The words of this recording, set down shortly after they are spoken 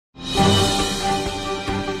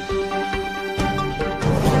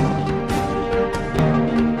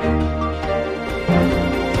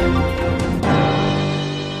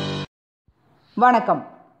வணக்கம்.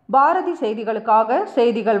 பாரதி செய்திகளுக்காக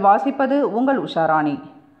செய்திகள் வாசிப்பது உங்கள் உஷாராணி.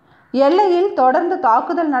 எல்லையில் தொடர்ந்து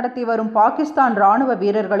தாக்குதல் நடத்தி வரும் பாகிஸ்தான் ராணுவ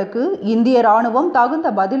வீரர்களுக்கு இந்திய ராணுவம்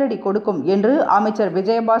தகுந்த பதிலடி கொடுக்கும் என்று அமைச்சர்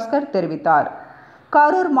விஜயபாஸ்கர் தெரிவித்தார்.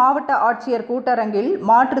 கரூர் மாவட்ட ஆட்சியர் கூட்டரங்கில்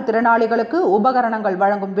மாற்றுத்திறனாளிகளுக்கு உபகரணங்கள்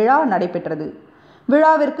வழங்கும் விழா நடைபெற்றது.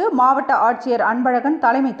 விழாவிற்கு மாவட்ட ஆட்சியர் அன்பழகன்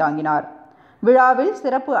தலைமை தாங்கினார். விழாவில்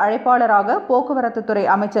சிறப்பு அழைப்பாளராக போக்குவரத்து துறை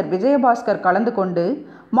அமைச்சர் விஜயபாஸ்கர் கலந்து கொண்டு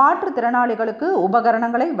மாற்றுத்திறனாளிகளுக்கு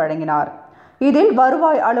உபகரணங்களை வழங்கினார். இதில்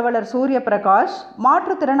வருவாய் அலுவலர் சூரிய பிரகாஷ்,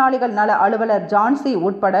 மாற்றுத்திறனாளிகள் நல அலுவலர் ஜான்சி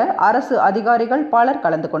உட்பட அரசு அதிகாரிகள் பலர்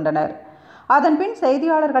கலந்து கொண்டனர். அதன்பின்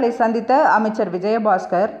செய்தியாளர்களை சந்தித்த அமைச்சர்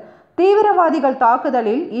விஜயபாஸ்கர், தீவிரவாதிகள்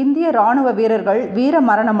தாக்குதலில் இந்திய ராணுவ வீரர்கள் வீர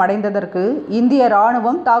மரணம் அடைந்ததற்கு இந்திய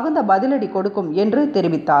ராணுவம் தகுந்த பதிலடி கொடுக்கும் என்று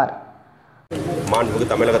தெரிவித்தார். மாண்புமிகு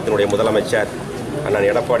தமிழகத்தினுடைய முதலமைச்சர் அண்ணன்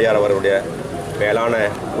எடப்பாடியார் அவர்களுடைய மேலான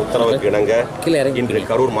உத்தரவுக்கு இணங்க இன்று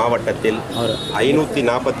கரூர் மாவட்டத்தில்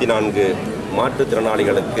 544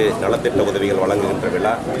 மாற்றுத்திறனாளிகளுக்கு நலத்திட்ட உதவிகள் வழங்குகின்ற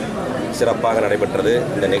விழா சிறப்பாக நடைபெற்றது.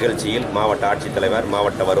 இந்த நிகழ்ச்சியில் மாவட்ட ஆட்சித்தலைவர்,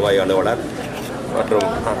 மாவட்ட வருவாய் அலுவலர் மற்றும்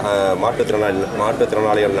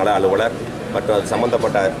மாற்றுத்திறனாளிகள் நல அலுவலர் மற்றும் அது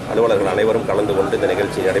சம்பந்தப்பட்ட அலுவலர்கள் அனைவரும் கலந்து கொண்டு இந்த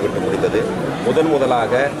நிகழ்ச்சி நடைபெற்று முடிந்தது.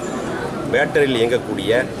 முதலாக பேட்டரியில்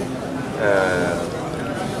இயங்கக்கூடிய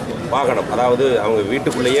வாகனம், அதாவது அவங்க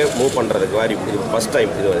வீட்டுக்குள்ளேயே மூவ் பண்ணுறதுக்கு மாதிரி இது ஃபஸ்ட்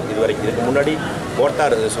டைம். இது வரைக்கும் இதுக்கு முன்னாடி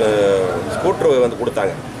மோட்டார் ஸ்கூட்ரு வந்து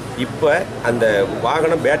கொடுத்தாங்க. இப்போ அந்த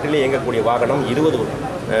வாகனம் பேட்டரியிலே இயங்கக்கூடிய வாகனம் 20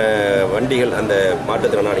 வண்டிகள் அந்த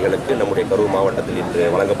மாற்றுத்திறனாளிகளுக்கு நம்முடைய கரூர் மாவட்டத்தில் இன்று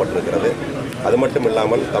வழங்கப்பட்டிருக்கிறது. அது மட்டும்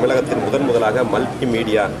இல்லாமல் தமிழகத்தில் முதலாக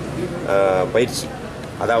மல்டிமீடியா பயிற்சி,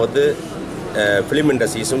 அதாவது ஃபிலிம்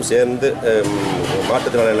இண்டஸ்ட்ரீஸும் சேர்ந்து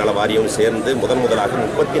மாற்றுத்திறனாளி நல வாரியமும் சேர்ந்து முதலாக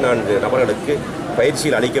 34 நபர்களுக்கு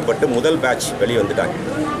பயிற்சியில் அளிக்கப்பட்டு முதல் பேட்ச் வெளிவந்துட்டாங்க.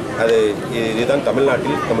 இதுதான்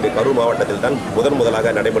தமிழ்நாட்டில் நம்முடைய கரூர் மாவட்டத்தில் தான்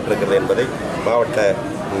முதலாக நடைபெற்றிருக்கிறது என்பதை மாவட்ட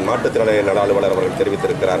மாற்றுத்திறனாளி நல அலுவலர் அவர்கள்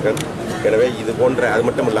தெரிவித்திருக்கிறார்கள். எனவே இது போன்ற, அது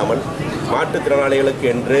மட்டும் இல்லாமல் மாற்றுத்திறனாளிகளுக்கு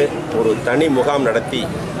என்று ஒரு தனி முகாம் நடத்தி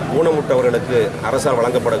ஊனமுற்றவர்களுக்கு அரசால்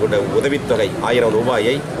வழங்கப்படக்கூடிய உதவித்தொகை 1000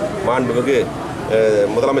 ரூபாயை மாண்புமிகு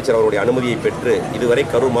முதலமைச்சர் அவருடைய அனுமதியை பெற்று இதுவரை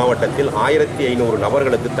கரூர் மாவட்டத்தில் 1500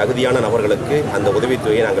 நபர்களுக்கு, தகுதியான நபர்களுக்கு அந்த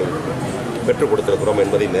உதவித்தொகையை நாங்கள் பெற்றுக் கொடுத்திருக்கிறோம்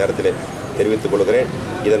என்பதை நேரத்தில் தெரிவித்துக் கொள்கிறேன்.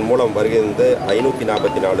 இதன் மூலம் வருகின்ற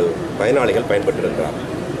 544 பயனாளிகள் பயன்பெற்றிருக்கிறார்.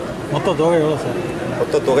 மொத்த தொகை எவ்வளோ சார்?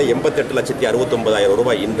 மொத்த தொகை 88,69,000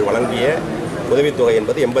 ரூபாய். இன்று வழங்கிய உதவித்தொகை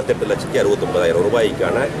என்பது 88,69,000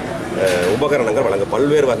 ரூபாய்க்கான உபகரணங்கள்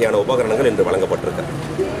பல்வேறு வகையான உபகரணங்கள் இன்று வழங்கப்பட்டிருக்கிறது.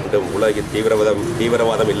 உலகில்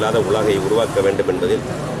தீவிரவாதம் இல்லாத உலகை உருவாக்க வேண்டும் என்பதில்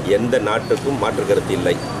எந்த நாட்டுக்கும் மாற்று கருத்து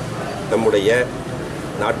இல்லை. நம்முடைய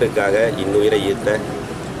நாட்டுக்காக இன்னுயிரை ஈர்த்த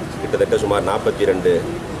கிட்டத்தட்ட சுமார் 42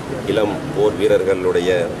 இளம் போர் வீரர்களுடைய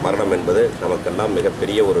மரணம் என்பது நமக்கெல்லாம்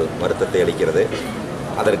மிகப்பெரிய ஒரு வருத்தத்தை அளிக்கிறது.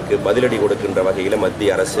 அதற்கு பதிலடி கொடுக்கின்ற வகையில்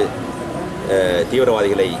மத்திய அரசு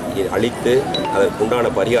தீவிரவாதிகளை அழித்து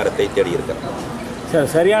அதற்குண்டான பரிகாரத்தை தேடியிருக்கிறார்.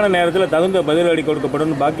 சார், சரியான நேரத்தில் தகுந்த பதிலடி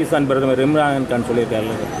கொடுக்கப்படும் பாகிஸ்தான் பிரதமர் இம்ரான் கான்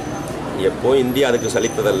சொல்லியிருக்காரு. எப்போ இந்தியா அதுக்கு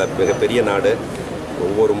சலித்ததல்ல, மிகப்பெரிய நாடு.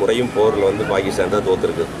 ஒவ்வொரு முறையும் போரில் பாகிஸ்தான் தான்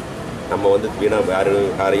தோற்றுருக்கு. நம்ம வீணாக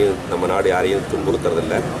யாரையும் நம்ம நாடு யாரையும்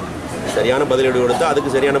துன்புறுத்துறதில்லை. சரியான பதிலடி கொடுத்தால்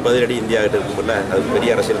அதுக்கு சரியான பதிலடி இந்தியா கிட்ட இருக்குமில்ல. அதுக்கு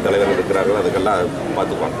பெரிய அரசியல் தலைவர்கள் இருக்கிறார்கள், அதுக்கெல்லாம்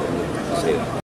பார்த்துக்குவாங்க. சரி.